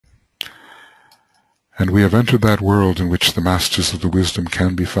And we have entered that world in which the masters of the wisdom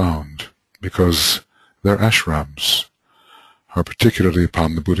can be found, because their ashrams are particularly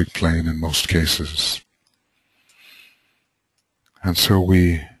upon the Buddhic plane in most cases. And so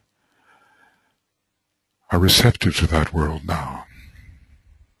we are receptive to that world now.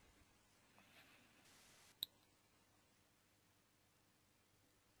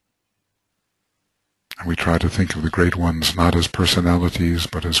 And we try to think of the great ones not as personalities,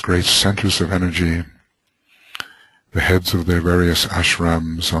 but as great centers of energy, the heads of their various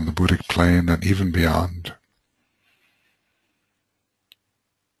ashrams on the Buddhic plane and even beyond.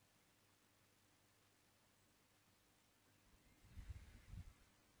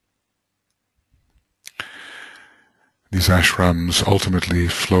 These ashrams ultimately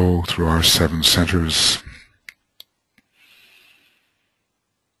flow through our 7 centers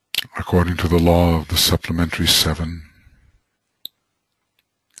according to the law of the supplementary 7.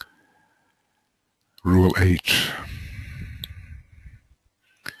 Rule 8.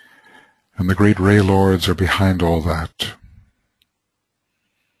 And the great Ray Lords are behind all that,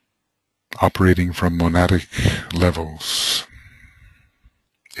 operating from monadic levels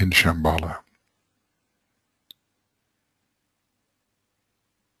in Shambhala.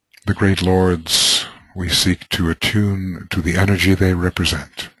 The great Lords we seek to attune to the energy they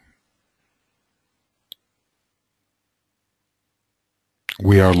represent.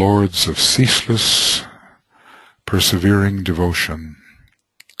 We are Lords of ceaseless, persevering devotion,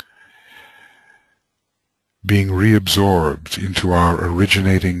 being reabsorbed into our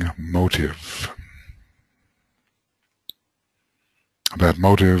originating motive. That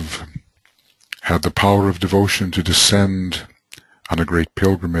motive had the power of devotion to descend on a great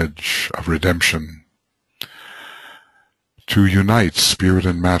pilgrimage of redemption, to unite spirit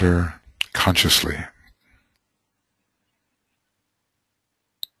and matter consciously.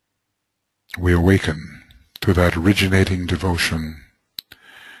 We awaken to that originating devotion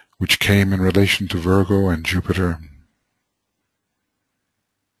which came in relation to Virgo and Jupiter.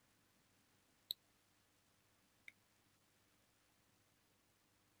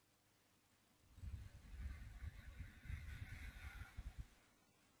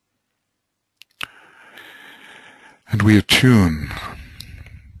 And we attune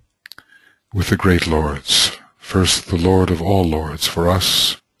with the great Lords. First, the Lord of all Lords, for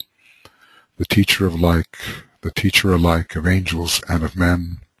us, the teacher alike of angels and of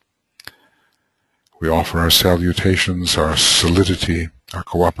men. We offer our salutations, our solidity, our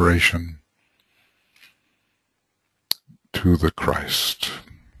cooperation to the Christ.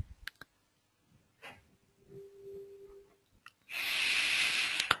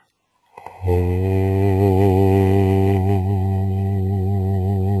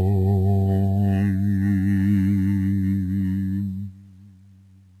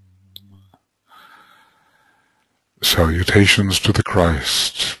 Salutations to the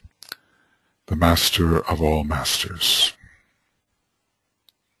Christ, the Master of all Masters.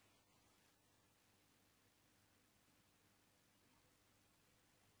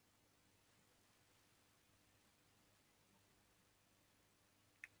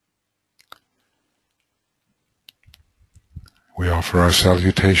 We offer our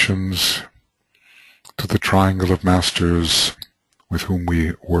salutations to the triangle of Masters with whom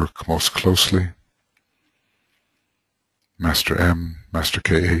we work most closely. Master M, Master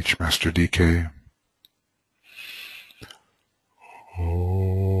KH, Master DK.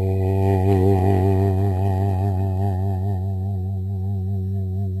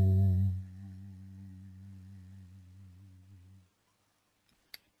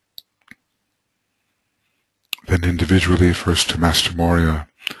 Then individually, first to Master Morya,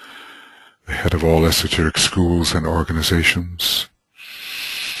 the head of all esoteric schools and organizations.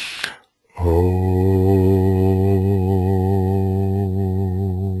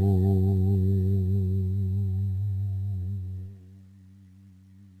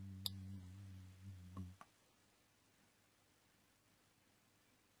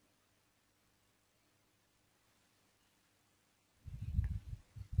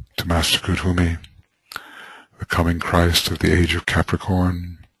 To Master Kuthumi, the coming Christ of the age of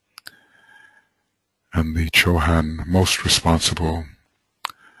Capricorn, and the Chohan most responsible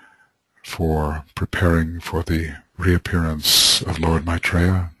for preparing for the reappearance of Lord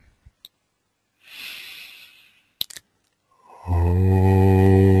Maitreya.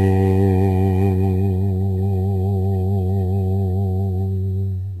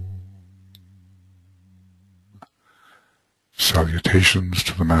 Salutations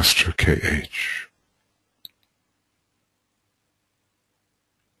to the Master KH.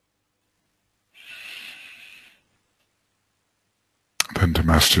 Then to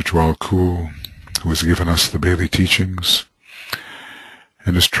Master Dwal Kul, who has given us the daily teachings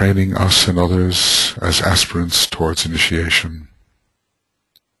and is training us and others as aspirants towards initiation.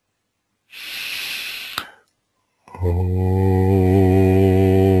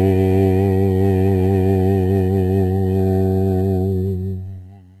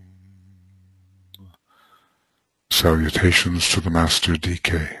 Salutations to the Master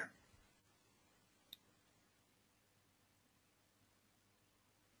DK.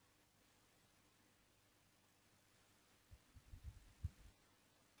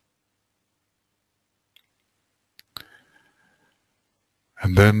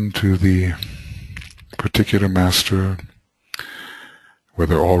 And then to the particular master,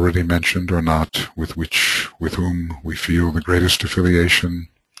 whether already mentioned or not, with whom we feel the greatest affiliation,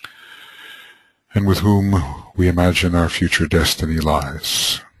 and with whom we imagine our future destiny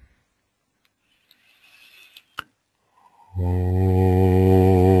lies.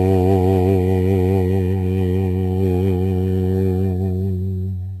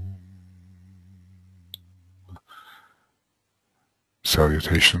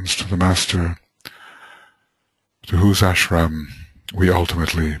 Salutations to the Master, to whose ashram we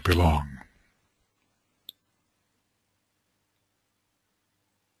ultimately belong.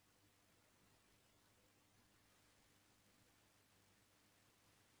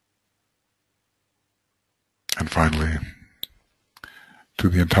 And finally, to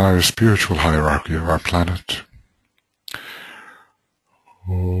the entire spiritual hierarchy of our planet.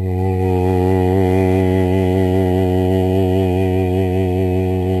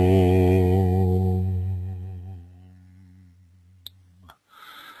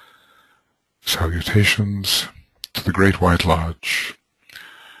 Salutations to the Great White Lodge,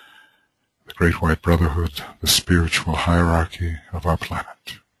 the Great White Brotherhood, the spiritual hierarchy of our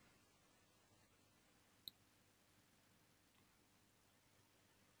planet.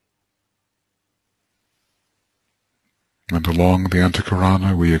 And along the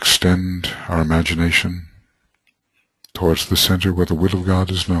Antakarana we extend our imagination towards the center where the will of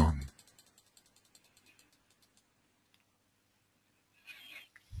God is known.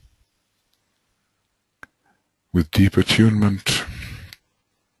 With deep attunement,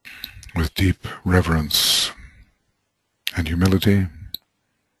 with deep reverence and humility,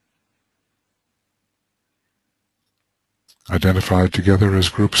 identified together as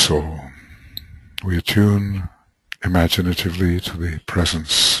group soul, we attune imaginatively to the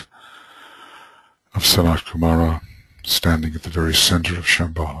presence of Sanat Kumara standing at the very center of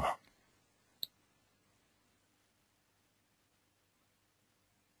Shambhala.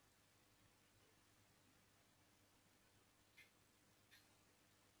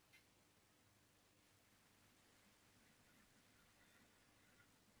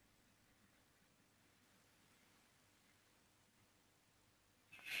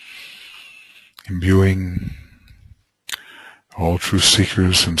 Imbuing all true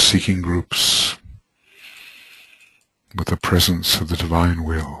seekers and seeking groups with the presence of the divine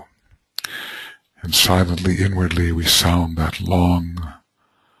will. And silently, inwardly, we sound that long,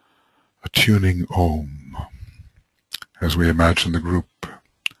 attuning Om as we imagine the group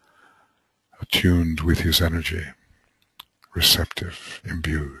attuned with his energy, receptive,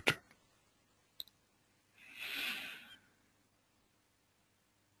 imbued.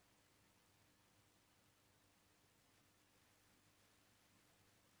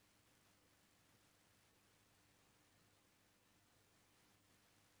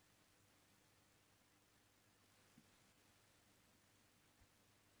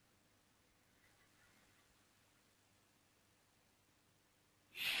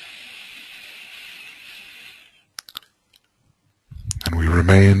 And we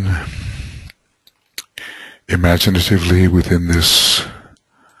remain imaginatively within this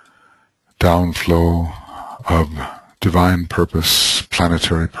downflow of divine purpose,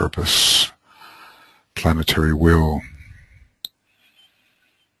 planetary will,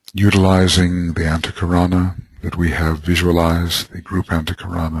 utilizing the Antakarana that we have visualized, the group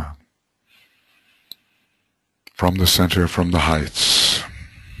Antakarana, from the center, from the heights.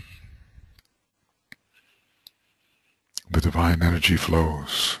 The divine energy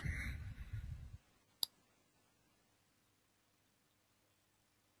flows.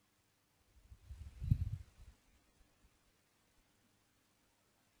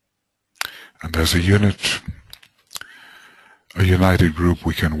 And as a unit, a united group,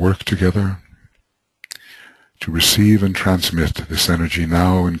 we can work together to receive and transmit this energy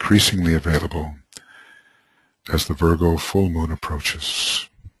now increasingly available as the Virgo full moon approaches.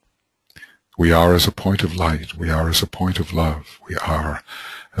 We are as a point of light, we are as a point of love, we are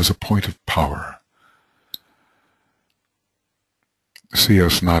as a point of power, See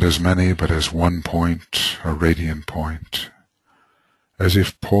us not as many, but as one point, a radiant point, as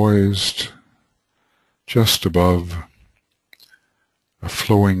if poised just above a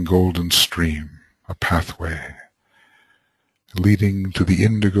flowing golden stream, a pathway leading to the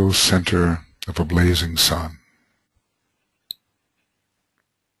indigo center of a blazing sun.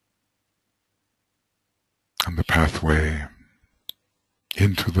 And the pathway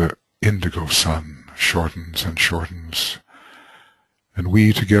into the indigo sun shortens and shortens, and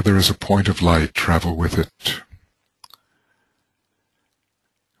we together as a point of light travel with it.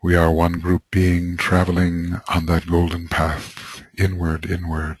 We are one group being traveling on that golden path, inward,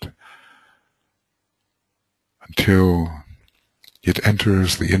 inward, until it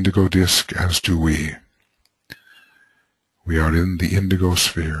enters the indigo disk, as do we. We are in the indigo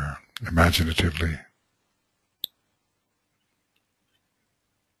sphere, imaginatively.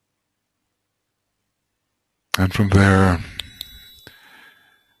 And from there,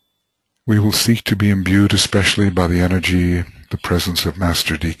 we will seek to be imbued especially by the energy, the presence of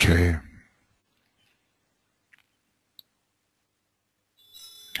Master DK,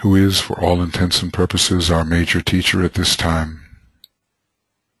 who is, for all intents and purposes, our major teacher at this time.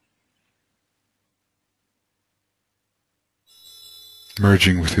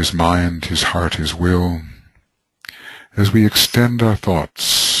 Merging with his mind, his heart, his will, as we extend our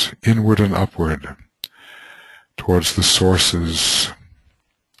thoughts inward and upward towards the sources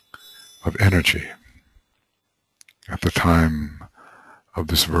of energy at the time of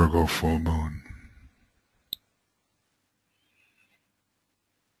this Virgo full moon.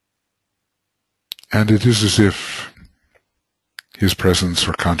 And it is as if his presence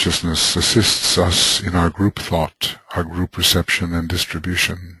or consciousness assists us in our group thought, our group reception and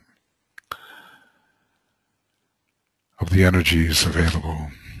distribution of the energies available.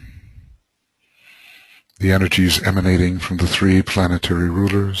 The energies emanating from the three planetary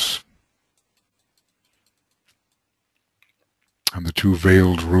rulers and the two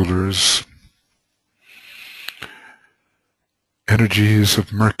veiled rulers, energies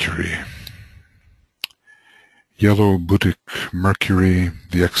of Mercury, yellow Buddhic Mercury,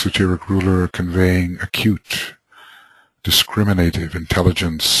 the exoteric ruler, conveying acute, discriminative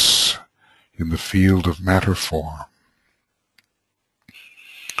intelligence in the field of matter form.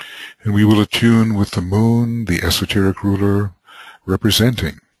 And we will attune with the moon, the esoteric ruler,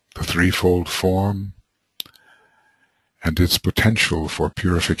 representing the threefold form and its potential for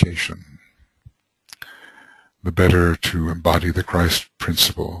purification, the better to embody the Christ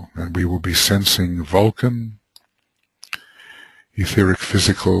principle. And we will be sensing Vulcan, etheric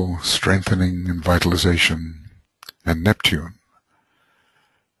physical strengthening and vitalization, and Neptune,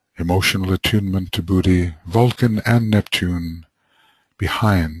 emotional attunement to Buddhi, Vulcan and Neptune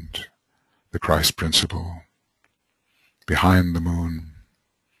behind the Christ principle, behind the moon,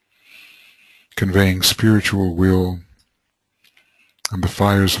 conveying spiritual will and the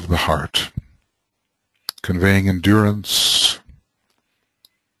fires of the heart, conveying endurance,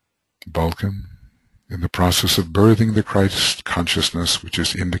 Vulcan, in the process of birthing the Christ consciousness, which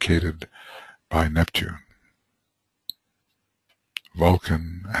is indicated by Neptune.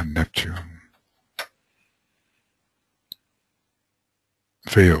 Vulcan and Neptune.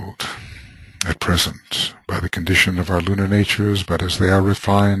 Veiled at present by the condition of our lunar natures, but as they are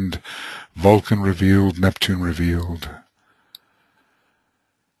refined, Vulcan revealed, Neptune revealed.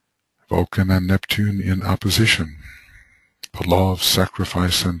 Vulcan and Neptune in opposition, the law of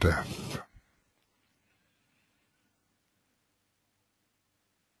sacrifice and death.